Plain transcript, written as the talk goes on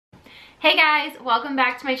Hey guys, welcome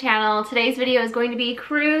back to my channel. Today's video is going to be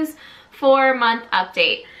Crew's 4-month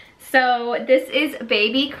update. So this is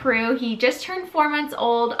baby Crew. He just turned 4 months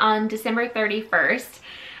old on December 31st.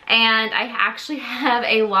 And I actually have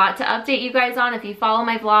a lot to update you guys on. If you follow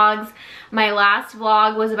my vlogs, my last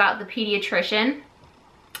vlog was about the pediatrician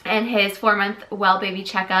and his 4-month well baby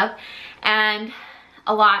checkup. And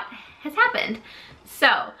a lot has happened.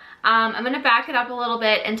 So I'm gonna back it up a little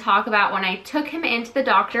bit and talk about when I took him into the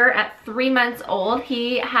doctor at 3 months old.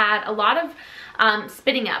 He had a lot of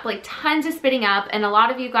spitting up, like tons of spitting up, and a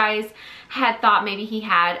lot of you guys had thought maybe he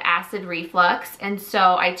had acid reflux. And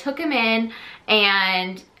so I took him in,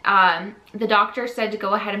 and the doctor said to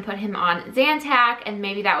go ahead and put him on Zantac, and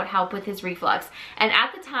maybe that would help with his reflux. And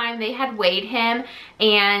at the time they had weighed him,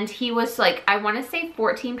 and he was like, I want to say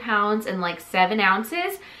 14 pounds and like 7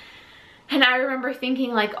 ounces. And I remember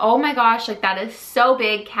thinking like, oh my gosh, like that is so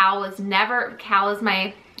big. Cal is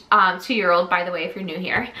my 2-year-old, by the way, if you're new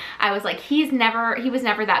here. I was like, he was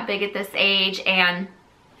never that big at this age. And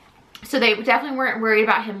so they definitely weren't worried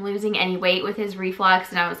about him losing any weight with his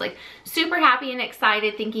reflux. And I was like super happy and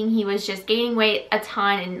excited, thinking he was just gaining weight a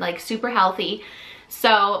ton and like super healthy.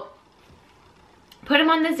 So put him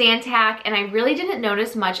on the Zantac, and I really didn't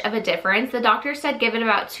notice much of a difference. The doctor said give it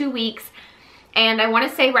about 2 weeks. And I want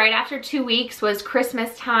to say right after 2 weeks was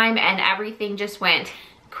Christmas time, and everything just went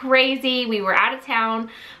crazy. We were out of town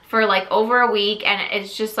for like over a week, and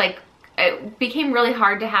it's just like, it became really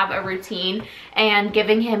hard to have a routine and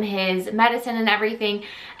giving him his medicine and everything.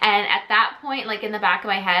 And at that point, like in the back of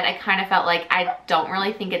my head, I kind of felt like I don't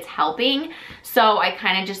really think it's helping. So I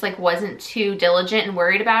kind of just like wasn't too diligent and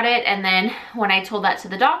worried about it. And then when I told that to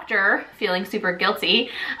the doctor, feeling super guilty,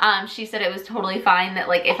 she said it was totally fine, that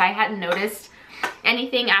like if I hadn't noticed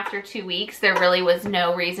anything after 2 weeks, there really was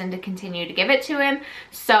no reason to continue to give it to him.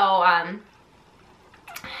 So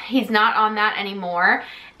he's not on that anymore.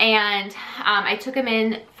 And I took him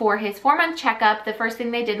in for his 4-month checkup. The first thing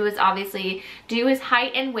they did was obviously do his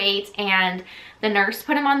height and weight, and the nurse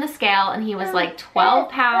put him on the scale, and he was like 12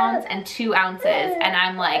 pounds and 2 ounces. And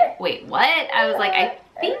I'm like, wait, what? I was like, I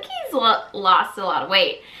think he's lost a lot of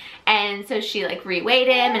weight. And so she like reweighed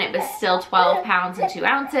him, and it was still 12 pounds and 2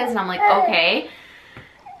 ounces. And I'm like, okay.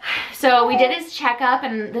 So we did his checkup,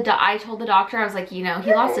 and I told the doctor, I was like, you know,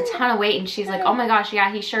 he lost a ton of weight. And she's like, oh my gosh,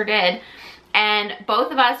 yeah, he sure did. And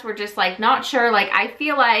both of us were just like not sure. Like I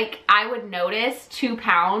feel like I would notice 2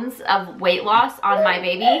 pounds of weight loss on my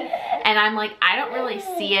baby, and I'm like, I don't really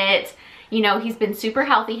see it. You know, he's been super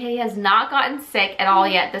healthy. He has not gotten sick at all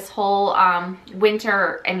yet this whole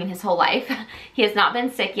winter. I mean, his whole life. He has not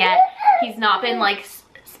been sick yet. He's not been like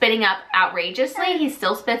spitting up outrageously. He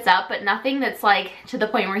still spits up, but nothing that's like to the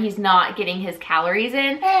point where he's not getting his calories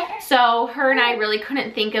in. So her and I really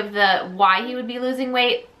couldn't think of why he would be losing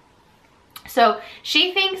weight. So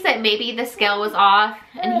she thinks that maybe the scale was off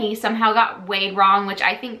and he somehow got weighed wrong, which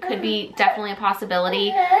I think could be definitely a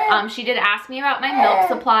possibility. She did ask me about my milk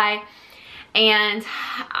supply, and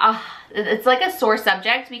it's like a sore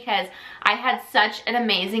subject because I had such an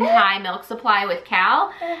amazing high milk supply with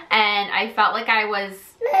Cal, and I felt like I was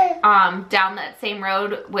down that same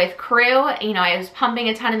road with Crew. You know, I was pumping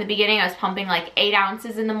a ton in the beginning. I was pumping like 8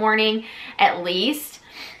 ounces in the morning at least.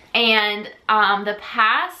 And the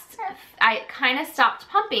past, I kind of stopped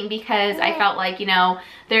pumping because I felt like, you know,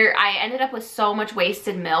 I ended up with so much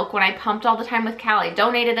wasted milk. When I pumped all the time with Cal, I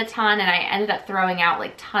donated a ton, and I ended up throwing out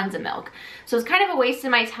like tons of milk. So it's kind of a waste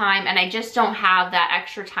of my time, and I just don't have that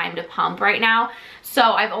extra time to pump right now. So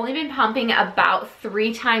I've only been pumping about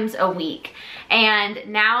 3 times a week. And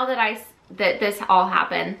now that this all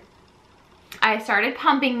happened, I started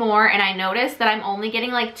pumping more, and I noticed that I'm only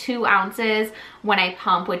getting like 2 ounces when I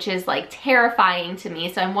pump, which is like terrifying to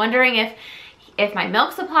me. So I'm wondering if my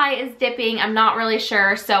milk supply is dipping. I'm not really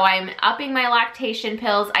sure. So I'm upping my lactation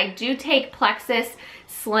pills. I do take Plexus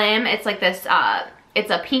Slim. It's like this,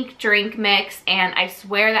 it's a pink drink mix, and I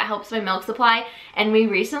swear that helps my milk supply. And we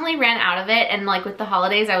recently ran out of it, and like with the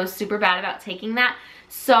holidays, I was super bad about taking that.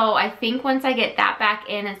 So I think once I get that back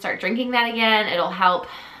in and start drinking that again, it'll help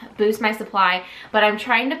boost my supply. But I'm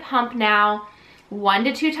trying to pump now 1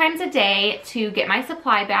 to 2 times a day to get my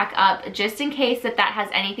supply back up, just in case that has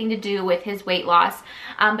anything to do with his weight loss.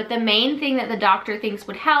 But the main thing that the doctor thinks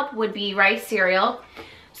would help would be rice cereal.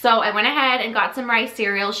 So I went ahead and got some rice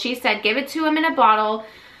cereal. She said give it to him in a bottle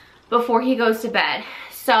before he goes to bed.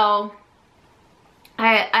 So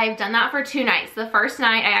I've done that for 2 nights. The first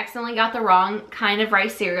night I accidentally got the wrong kind of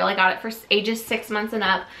rice cereal. I got it for ages 6 months and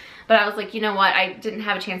up. But I was like, you know what? I didn't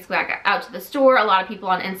have a chance to go back out to the store. A lot of people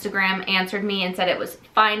on Instagram answered me and said it was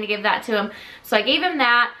fine to give that to him. So I gave him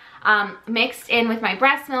that. mixed in with my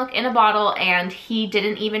breast milk in a bottle, and he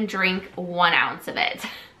didn't even drink 1 ounce of it.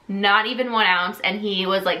 Not even 1 ounce, and he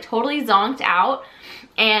was like totally zonked out,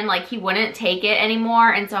 and like he wouldn't take it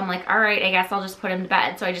anymore. And so I'm like, all right, I guess I'll just put him to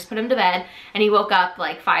bed. So I just put him to bed, and he woke up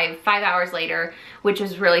like five hours later, which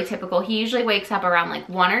was really typical. He usually wakes up around like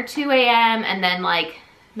 1 or 2 a.m. and then like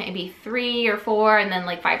maybe 3 or 4 and then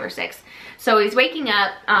like 5 or 6. So he's waking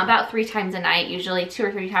up about 3 times a night, usually 2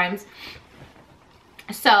 or 3 times.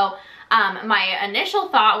 So my initial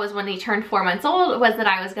thought was, when he turned 4 months old, was that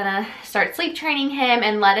I was gonna start sleep training him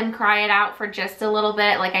and let him cry it out for just a little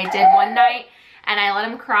bit, like I did one night. And I let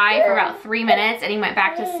him cry for about 3 minutes, and he went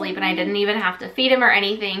back to sleep, and I didn't even have to feed him or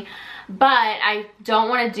anything. But I don't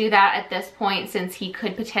want to do that at this point, since he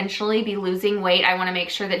could potentially be losing weight. I want to make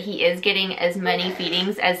sure that he is getting as many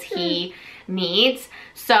feedings as he needs.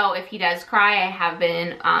 So if he does cry, I have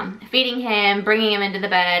been feeding him, bringing him into the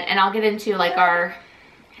bed, and I'll get into like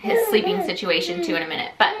his sleeping situation too in a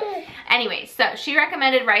minute. But anyway, so she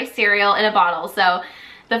recommended rice cereal in a bottle. So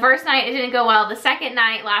the first night it didn't go well. The second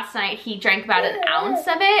night, last night, he drank about 1 ounce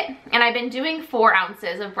of it, and I've been doing 4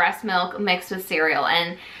 ounces of breast milk mixed with cereal.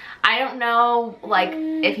 And I don't know, like,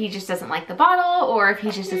 if he just doesn't like the bottle, or if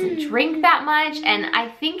he just doesn't drink that much. And I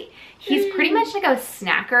think he's pretty much like a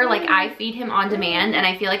snacker. Like, I feed him on demand, and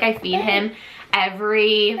I feel like I feed him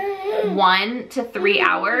every 1 to 3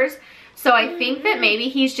 hours. So I think that maybe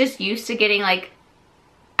he's just used to getting like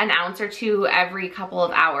 1 ounce or 2 every couple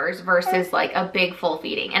of hours versus like a big full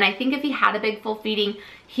feeding. And I think if he had a big full feeding,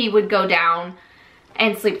 he would go down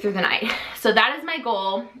and sleep through the night. So that is my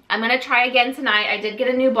goal. I'm gonna try again tonight. I did get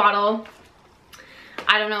a new bottle.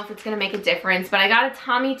 I don't know if it's gonna make a difference, but I got a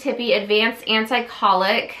Tommy Tippy Advanced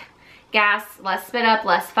Anti-Colic Gas, less spit up,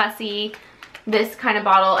 less fussy, this kind of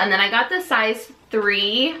bottle. And then I got the size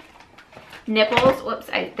 3 nipples. Whoops,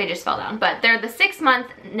 they just fell down, but they're the 6-month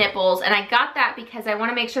nipples, and I got that because I want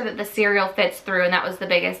to make sure that the cereal fits through, and that was the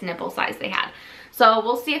biggest nipple size they had. So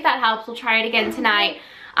we'll see if that helps. We'll try it again tonight.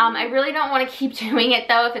 I really don't want to keep doing it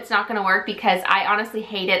though if it's not going to work, because I honestly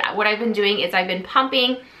hate it. What I've been doing is I've been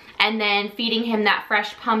pumping and then feeding him that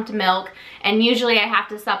fresh pumped milk, and usually I have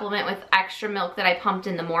to supplement with extra milk that I pumped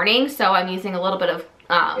in the morning. So I'm using a little bit of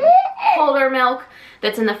colder milk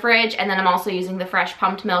that's in the fridge, and then I'm also using the fresh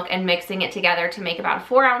pumped milk and mixing it together to make about a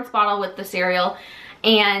 4-ounce bottle with the cereal.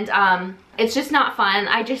 And it's just not fun.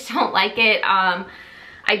 I just don't like it. I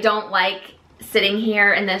don't like sitting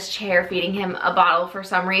here in this chair feeding him a bottle for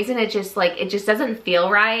some reason. It just doesn't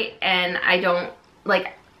feel right, and I don't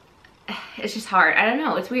like, it's just hard. I don't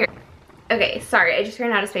know, it's weird. Okay, sorry, I just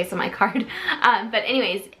ran out of space on my card. But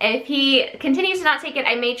anyways, if he continues to not take it,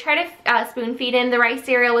 I may try to spoon feed him the rice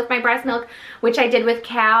cereal with my breast milk, which I did with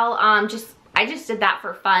Cal. I just did that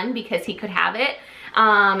for fun because he could have it.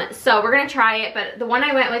 So we're gonna try it, but the one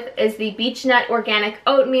I went with is the Beech Nut Organic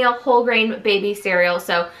Oatmeal Whole Grain Baby Cereal.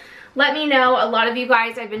 So let me know. A lot of you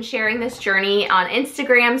guys, I've been sharing this journey on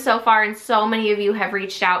Instagram so far, and so many of you have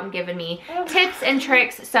reached out and given me tips and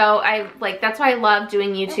tricks. So that's why I love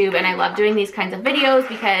doing YouTube, and I love doing these kinds of videos,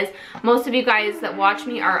 because most of you guys that watch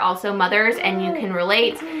me are also mothers, and you can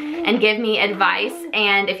relate and give me advice.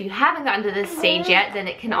 And if you haven't gotten to this stage yet, then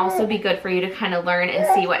it can also be good for you to kind of learn and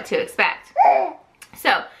see what to expect.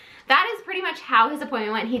 So that is pretty much how his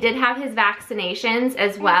appointment went. He did have his vaccinations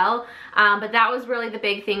as well, but that was really the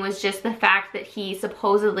big thing, was just the fact that he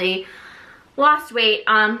supposedly lost weight,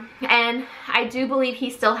 and I do believe he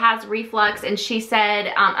still has reflux. And she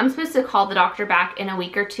said I'm supposed to call the doctor back in a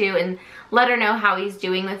week or 2 and let her know how he's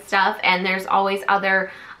doing with stuff. And there's always other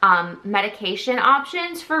medication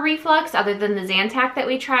options for reflux other than the Zantac that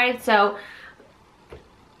we tried. So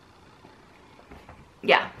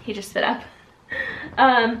yeah, he just spit up.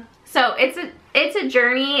 So it's a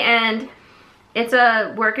journey, and it's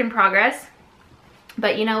a work in progress,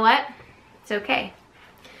 but you know what? It's okay.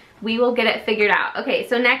 We will get it figured out. Okay,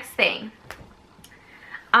 so next thing,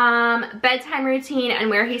 bedtime routine and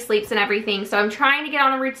where he sleeps and everything. So I'm trying to get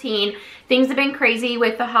on a routine. Things have been crazy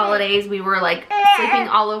with the holidays. We were like sleeping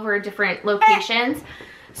all over different locations.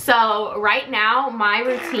 So right now my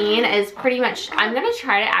routine is pretty much, I'm gonna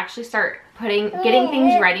try to actually start getting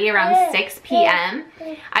things ready around 6 p.m.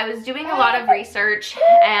 I was doing a lot of research,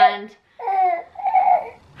 and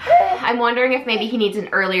I'm wondering if maybe he needs an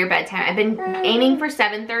earlier bedtime. I've been aiming for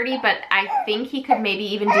 7:30, but I think he could maybe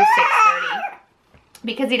even do 6:30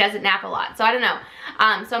 because he doesn't nap a lot. So I don't know.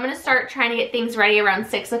 So I'm gonna start trying to get things ready around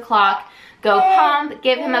 6 o'clock, go pump,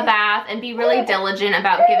 give him a bath, and be really diligent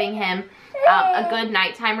about giving him a good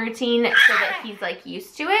nighttime routine so that he's like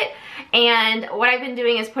used to it. And what I've been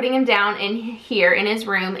doing is putting him down in here in his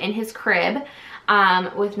room, in his crib,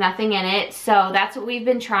 with nothing in it. So that's what we've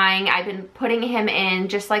been trying. I've been putting him in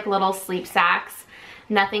just like little sleep sacks,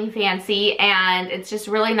 nothing fancy, and it's just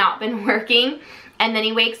really not been working. And then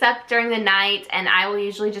he wakes up during the night, and I will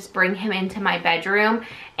usually just bring him into my bedroom,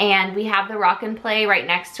 and we have the rock and play right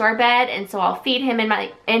next to our bed, and so I'll feed him in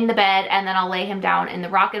the bed, and then I'll lay him down in the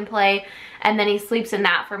rock and play, and then he sleeps in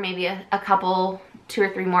that for maybe a couple, 2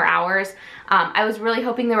 or 3 more hours. I was really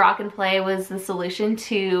hoping the rock and play was the solution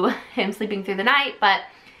to him sleeping through the night, but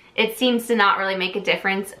it seems to not really make a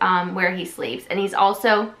difference where he sleeps. And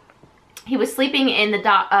he was sleeping in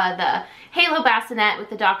the Halo bassinet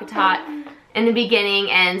with the DockATot in the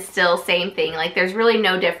beginning, and still same thing. Like, there's really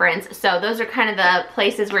no difference. So those are kind of the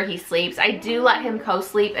places where he sleeps. I do let him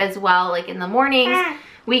co-sleep as well. Like in the mornings,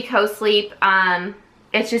 we co-sleep.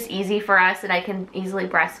 It's just easy for us, and I can easily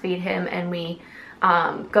breastfeed him, and we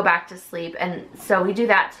go back to sleep. And so we do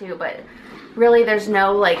that too, but really there's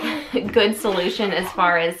no like good solution as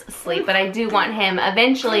far as sleep. But I do want him,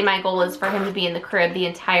 eventually my goal is for him to be in the crib the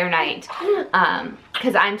entire night,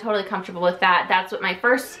 because I'm totally comfortable with that. That's what my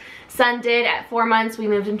first son did at 4 months. We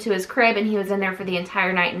moved him to his crib, and he was in there for the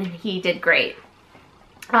entire night, and he did great.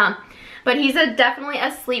 But he's definitely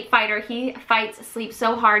a sleep fighter. He fights sleep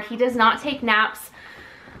so hard. He does not take naps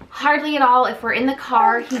hardly at all. If we're in the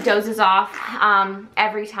car, he dozes off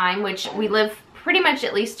every time, which we live pretty much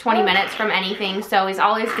at least 20 minutes from anything, so he's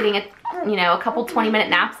always getting a couple 20-minute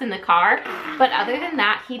naps in the car. But other than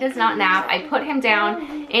that, he does not nap. I put him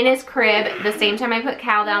down in his crib the same time I put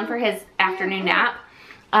Cal down for his afternoon nap,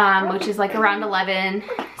 which is like around 11,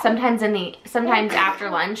 sometimes after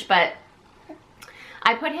lunch. But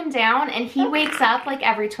I put him down, and he wakes up like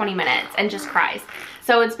every 20 minutes and just cries.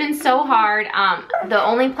 So it's been so hard. The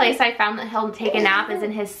only place I found that he'll take a nap is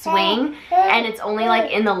in his swing, and it's only like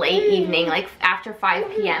in the late evening, like after 5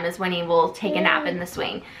 p.m. is when he will take a nap in the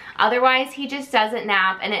swing. Otherwise, he just doesn't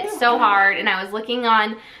nap, and it's so hard. And I was looking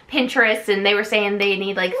on Pinterest, and they were saying they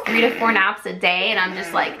need like 3 to 4 naps a day, and I'm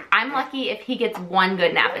just like, I'm lucky if he gets 1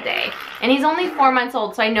 good nap a day. And he's only 4 months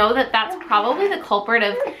old, so I know that that's probably the culprit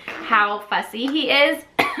of how fussy he is,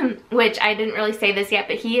 which I didn't really say this yet,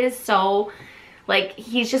 but he is so, like,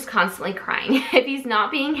 he's just constantly crying. If he's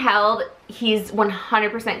not being held, he's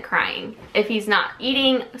 100% crying. If he's not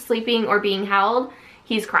eating, sleeping, or being held,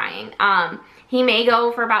 he's crying. He may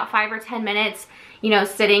go for about 5 or 10 minutes, you know,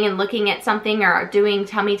 sitting and looking at something, or doing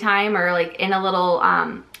tummy time, or like in a little,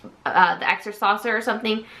 the exercise saucer or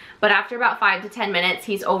something. But after about 5 to 10 minutes,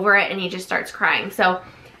 he's over it, and he just starts crying. So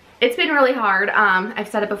it's been really hard. I've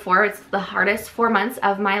said it before, it's the hardest 4 months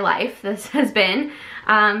of my life, this has been.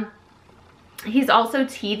 He's also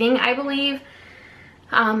teething, I believe,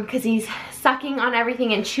 because he's sucking on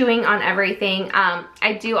everything and chewing on everything.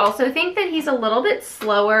 I do also think that he's a little bit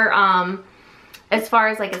slower as far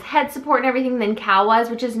as like his head support and everything than Cal was,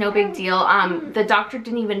 which is no big deal. The doctor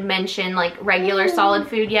didn't even mention like regular solid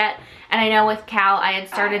food yet. And I know with Cal, I had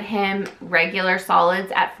started him regular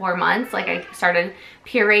solids at 4 months. Like, I started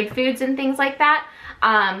pureed foods and things like that.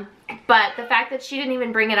 But the fact that she didn't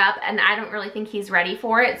even bring it up, and I don't really think he's ready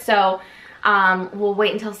for it. So we'll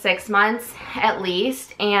wait until 6 months at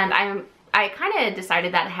least. And I kind of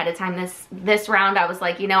decided that ahead of time. This round, I was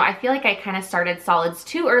like, you know, I feel like I kind of started solids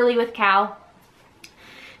too early with Cal,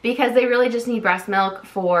 because they really just need breast milk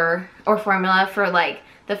or formula for like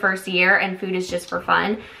the first year, and food is just for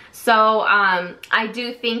fun. So I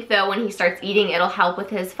do think though, when he starts eating, it'll help with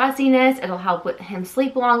his fussiness, it'll help with him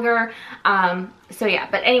sleep longer. So yeah,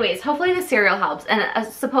 but anyways, hopefully the cereal helps. And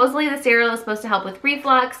supposedly the cereal is supposed to help with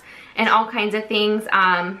reflux and all kinds of things.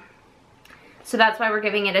 So that's why we're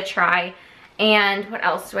giving it a try. And what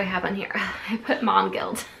else do I have on here? I put mom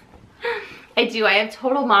guilt. I have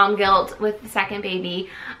total mom guilt with the second baby.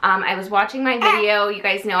 I was watching my video. You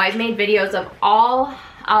guys know I've made videos of all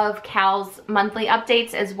of Cal's monthly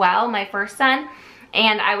updates as well, my first son.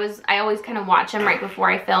 And I always kind of watch them right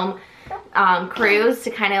before I film Cruz,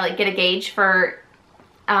 to kind of like get a gauge for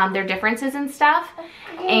their differences and stuff,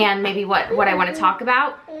 and maybe what I want to talk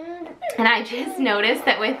about. And I just noticed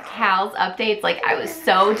that with Cal's updates, like, I was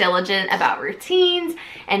so diligent about routines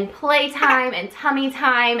and playtime and tummy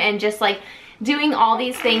time and just like doing all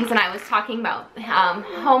these things. And I was talking about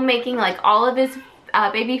homemaking like all of his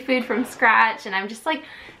baby food from scratch, and I'm just like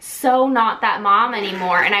so not that mom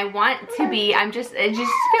anymore. And I want to be. I just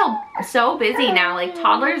feel so busy now. Like,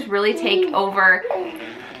 toddlers really take over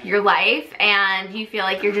your life, and you feel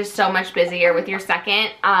like you're just so much busier with your second.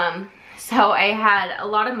 So I had a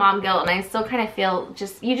lot of mom guilt, and I still kind of feel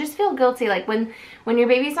you just feel guilty, like when your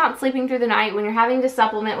baby's not sleeping through the night, when you're having to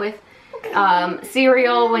supplement with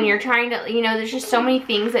cereal when you're trying to, you know, there's just so many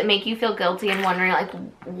things that make you feel guilty and wondering like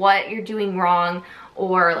what you're doing wrong,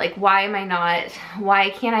 or like why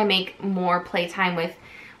can't I make more playtime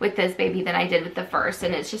with this baby than I did with the first,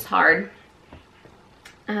 and it's just hard.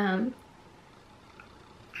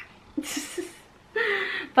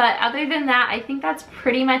 But other than that, I think that's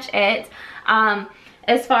pretty much it.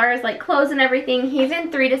 As far as like clothes and everything, he's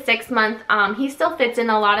in 3 to 6 months. He still fits in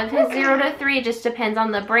a lot of his 0 to 3, it just depends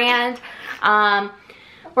on the brand.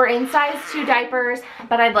 We're in size 2 diapers,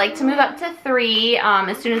 but I'd like to move up to 3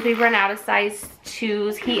 as soon as we run out of size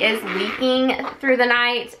 2s. He is leaking through the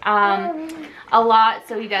night a lot,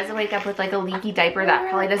 so he does wake up with like a leaky diaper. That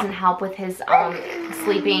probably doesn't help with his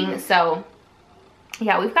sleeping. So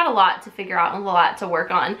yeah, we've got a lot to figure out and a lot to work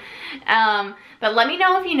on. But let me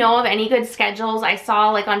know if you know of any good schedules. I saw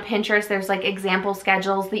like on Pinterest, there's like example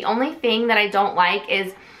schedules. The only thing that I don't like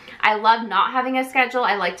is I love not having a schedule.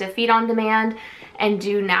 I like to feed on demand and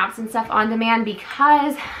do naps and stuff on demand,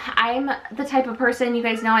 because I'm the type of person, you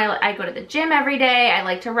guys know, I go to the gym every day. I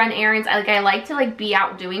like to run errands. I like to like be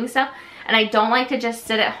out doing stuff, and I don't like to just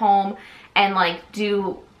sit at home and like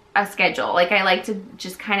do a schedule. Like I like to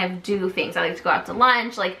just kind of do things. I like to go out to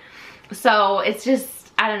lunch, like, so it's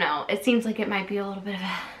just, I don't know, it seems like it might be a little bit of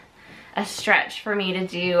a stretch for me to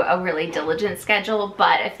do a really diligent schedule,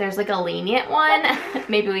 but if there's like a lenient one,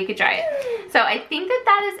 maybe we could try it. So I think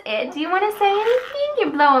that is it. Do you want to say anything?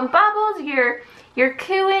 You're blowing bubbles, you're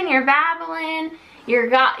cooing, you're babbling,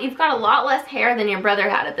 you've got a lot less hair than your brother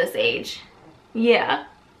had at this age. Yeah.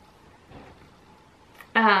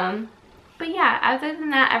 But yeah, other than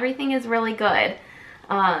that, everything is really good.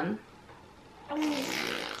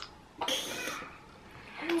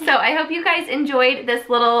 So I hope you guys enjoyed this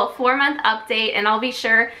little 4-month update, and I'll be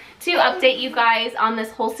sure to update you guys on this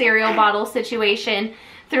whole cereal bottle situation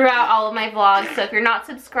throughout all of my vlogs. So if you're not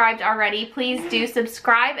subscribed already, please do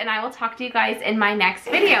subscribe, and I will talk to you guys in my next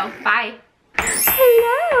video. Bye.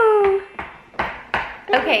 Hello.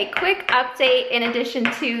 Okay, quick update in addition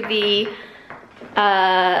to the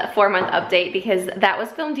 4-month update, because that was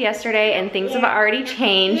filmed yesterday and things have already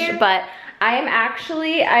changed. But I am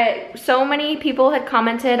actually, so many people had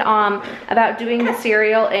commented about doing the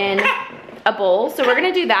cereal in a bowl, so we're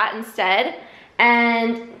gonna do that instead.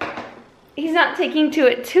 And he's not taking to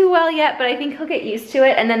it too well yet, but I think he'll get used to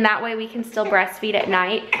it, and then that way we can still breastfeed at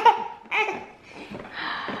night.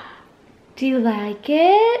 Do you like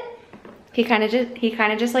it? He kind of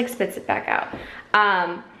just like spits it back out.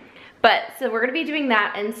 But so we're gonna be doing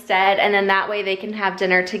that instead, and then that way they can have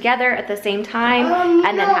dinner together at the same time,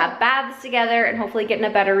 and then have baths together and hopefully get in a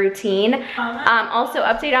better routine. Also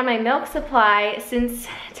update on my milk supply. Since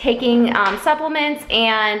taking supplements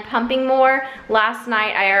and pumping more, last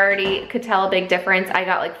night I already could tell a big difference. I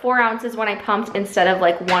got like 4 ounces when I pumped instead of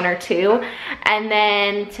like 1 or 2. And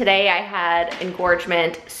then today I had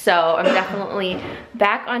engorgement, so I'm definitely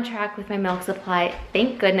back on track with my milk supply,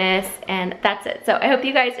 thank goodness. And that's it. So I hope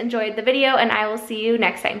you guys enjoyed the video, and I will see you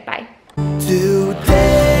next time. Bye. Today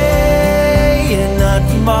and not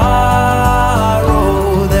tomorrow.